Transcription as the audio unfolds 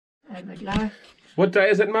time at last. What day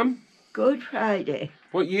is it, Mum? Good Friday,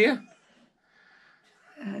 What year?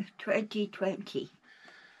 2020.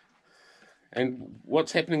 And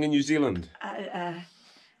what's happening in New Zealand?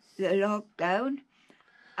 The lockdown,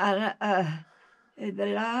 and in the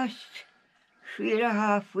last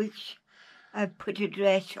 3.5 weeks, I've put a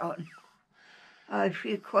dress on. I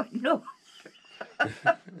feel quite numb. Any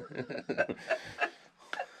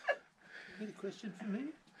question for me?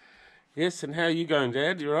 Yes, and how are you going,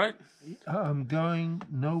 Dad? You right? I'm going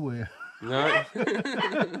nowhere. No?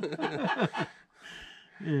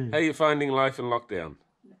 How are you finding life in lockdown?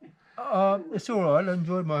 It's all right. I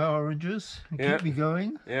enjoy my oranges. Yeah. Keep me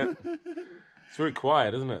going. Yeah. It's very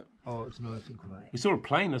quiet, isn't it? Oh, it's nice and quiet. We saw a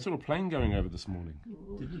plane. I saw a plane going over this morning.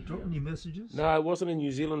 Did it drop any messages? No, it wasn't a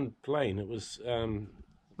New Zealand plane. It was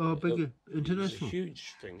Oh, bigger. it was a International.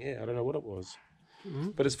 huge thing. Yeah, I don't know what it was.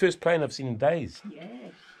 But it's the first plane I've seen in days.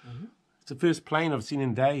 Yes, It's the first plane I've seen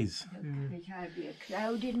in days. there's hardly a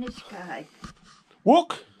cloud in the sky.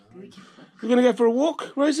 Walk? Beautiful. We're going to go for a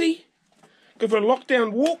walk, Rosie? Go for a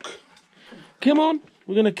lockdown walk? Come on.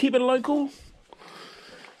 We're going to keep it local.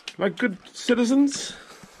 Like good citizens.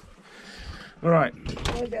 All right.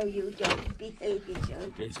 Although you don't behave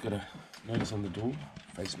yourself. Dad's got a notice on the door.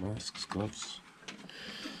 Face masks, gloves.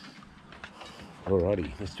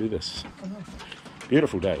 Alrighty, let's do this.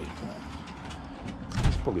 Beautiful day.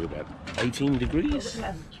 It's probably about 18 degrees.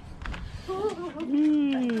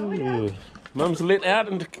 Ooh. Mum's let out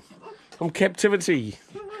from captivity.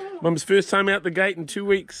 Mum's first time out the gate in 2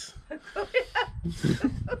 weeks.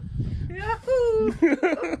 Yahoo!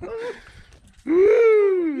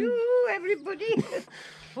 Woo! Yoo, everybody!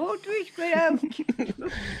 Oh, please get out.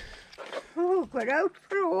 Oh, get out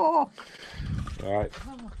for a walk. All right.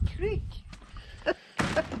 Oh, treat.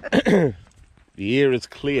 The air is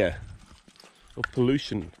clear of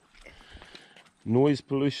pollution, noise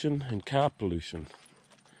pollution and car pollution.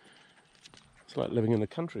 It's like living in the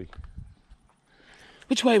country.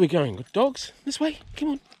 Which way are we going? Got dogs? This way? Come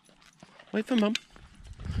on. Wait for Mum.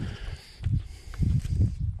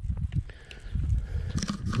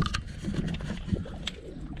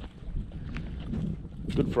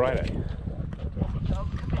 Good Friday. Oh,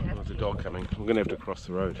 there's a dog coming. We're going to have to cross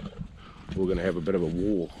the road. We're going to have a bit of a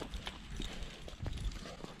war.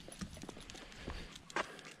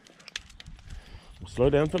 We'll slow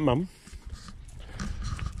down for Mum.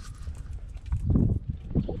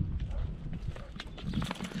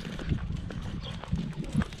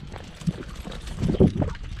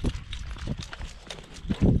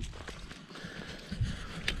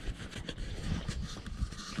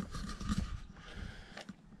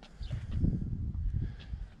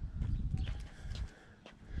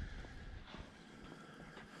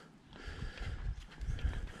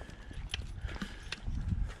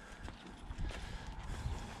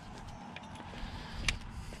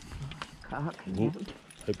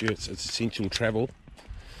 Hope it's essential travel.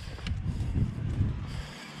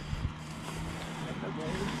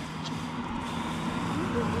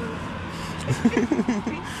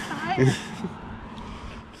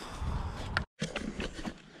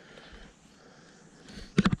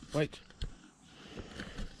 Wait.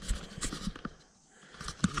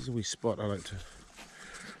 This is a wee spot I like to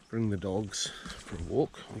bring the dogs for a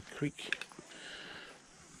walk on the creek.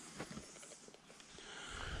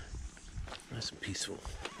 Nice and peaceful.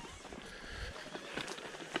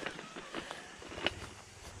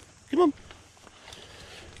 Come on.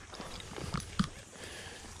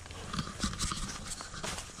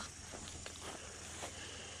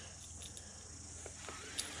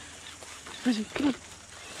 Rosie, come on.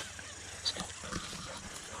 Let's go.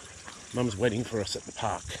 Mum's waiting for us at the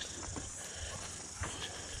park.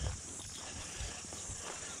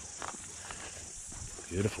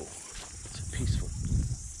 Beautiful. It's peaceful.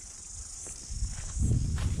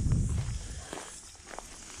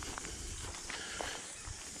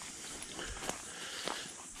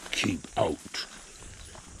 Keep out.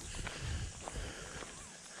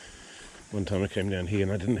 One time I came down here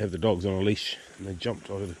and I didn't have the dogs on a leash and they jumped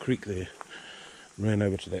out of the creek there, ran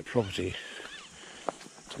over to that property.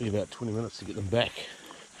 It took me about 20 minutes to get them back.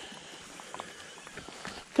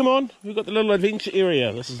 Come on, we've got the little adventure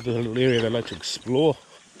area. This is the little area they like to explore,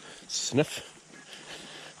 sniff.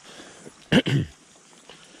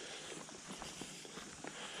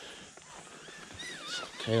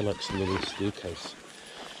 Kaya likes the little staircase.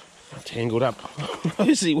 Tangled up.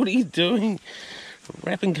 Rosie, what are you doing?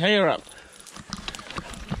 Wrapping Kaya up.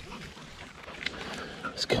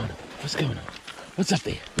 What's going on? What's going on? What's up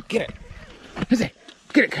there? Get it. What's that?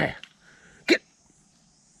 Get it, Kaya. Get it.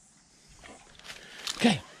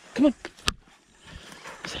 Kaya, come on.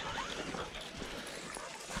 What's that?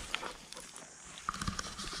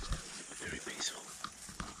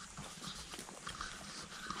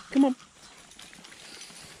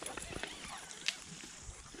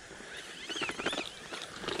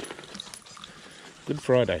 Good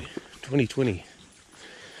Friday, 2020.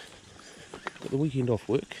 Got the weekend off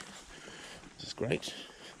work. This is great.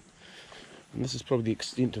 And this is probably the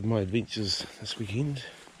extent of my adventures this weekend.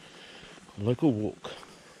 A local walk.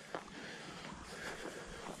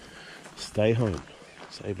 Stay home.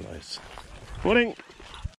 Save lives. Morning!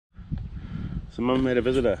 So Mum had a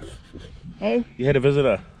visitor. Hey? You had a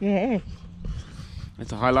visitor. Yes.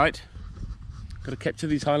 That's a highlight. Got to capture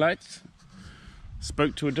these highlights.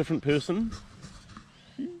 Spoke to a different person.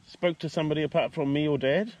 Spoke to somebody apart from me or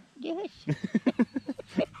Dad. Yes.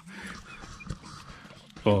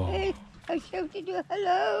 Oh, Hey, I shouted you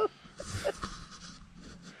hello.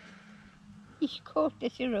 He's caught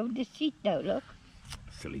us around the seat now, look.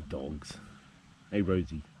 silly dogs. Hey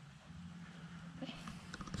Rosie.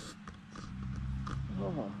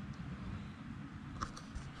 Oh.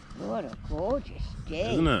 What a gorgeous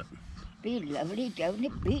day. Isn't it? Be lovely down the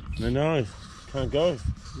beach. I know. Can't go.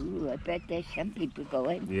 Ooh, I bet there's some people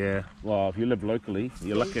going. Yeah. Well, if you live locally,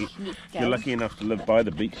 you're lucky. Sneak If you're down. lucky enough to live by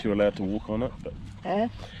the beach, you're allowed to walk on it. But Huh?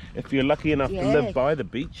 if you're lucky enough to live Yes. by the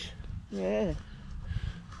beach, Yeah.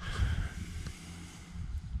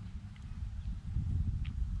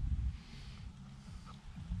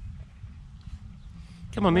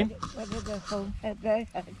 come on then. One of the home ever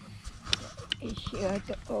had she had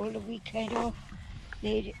all the weekend off.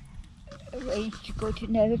 They'd arranged to go to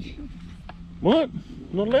Nelson. What?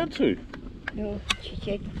 Not allowed to. No, she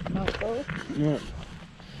said not go. No.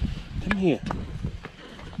 Come here.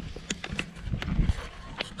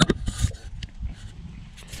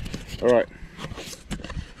 All right.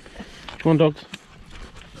 Come on, dogs.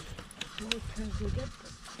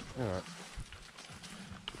 All right.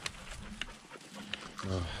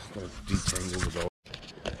 Oh, got to detangle the dog.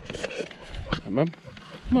 Right, Mum,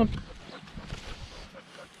 come on.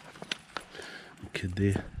 Kid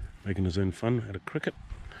there making his own fun at a cricket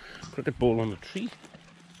ball on a tree.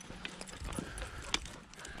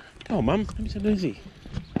 Come on, Mum, don't be so lazy.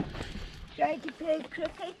 Try to play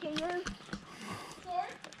cricket, do you?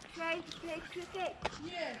 Try to play cricket.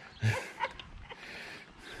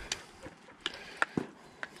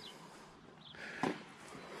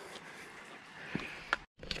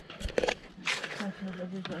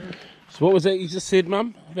 So what was that you just said,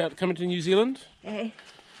 Mum, about coming to New Zealand?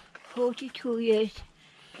 42 years,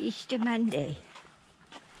 Easter Monday,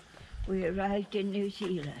 we arrived in New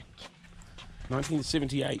Zealand.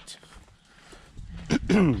 1978,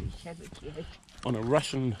 78. on a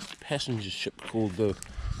Russian passenger ship called the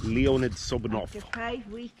Leonid Sobanov. After 5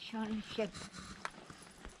 weeks on the ship.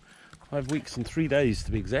 5 weeks and 3 days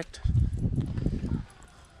to be exact.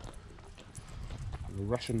 A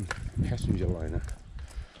Russian passenger liner,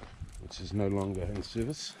 which is no longer in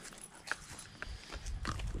service.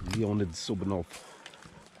 Leonid Sobanov.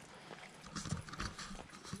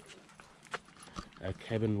 Our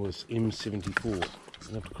cabin was M74.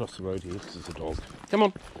 I have to cross the road here because it's a dog. Come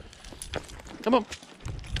on. Come on.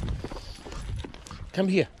 Come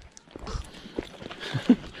here.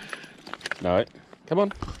 No. Come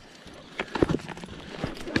on.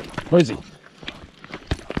 Rosie.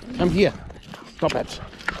 Come here. Stop it.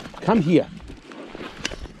 Come here.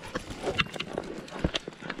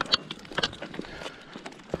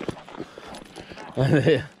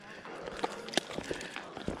 There.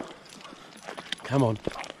 Come on.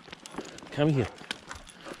 Come here.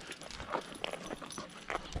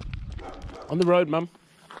 On the road, Mum.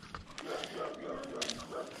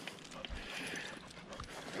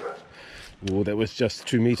 Oh, that was just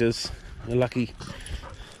 2 meters. You're lucky.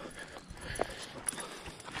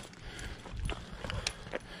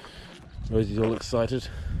 Rosie's all excited.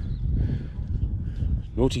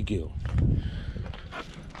 Naughty girl.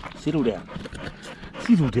 Settle down.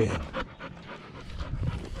 Settle down.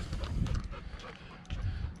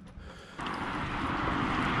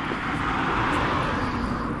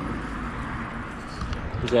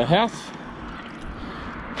 Here's our house.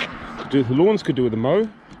 Could do with the lawns, could do with a mow.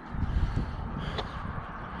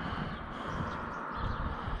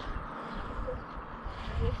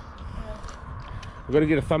 We've got to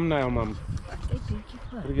get a thumbnail, Mum. They're beautiful.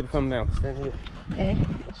 Got to get a thumbnail. Stand here. Eh?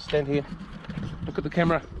 Stand here. Look at the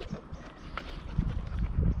camera.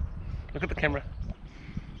 Look at the camera.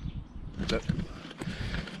 Look.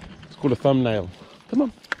 It's called a thumbnail. Come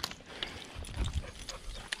on.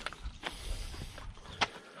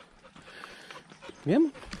 Yeah.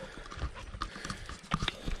 Man.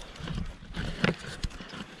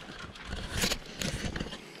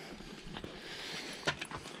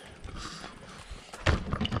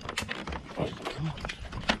 Right, come on.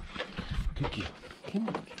 Good girl. Come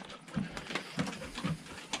on.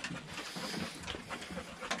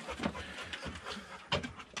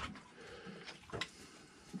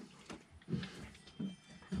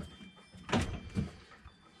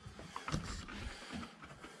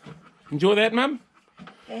 Enjoy that, Mum?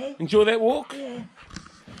 Eh? Enjoy that walk? Yeah.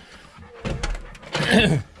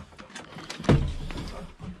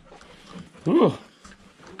 Ooh.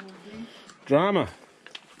 Drama.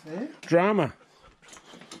 Eh? Drama.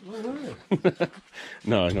 Oh, really?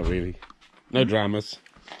 No, not really. No dramas.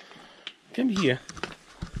 Come here.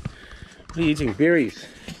 What are you eating? Berries.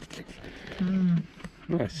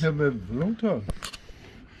 Nice. Haven't been for a long time.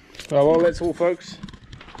 Oh, well, that's all, folks.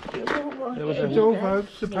 You won't want That was any It's all, of that.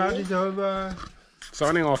 folks. The party's over.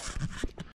 Signing off.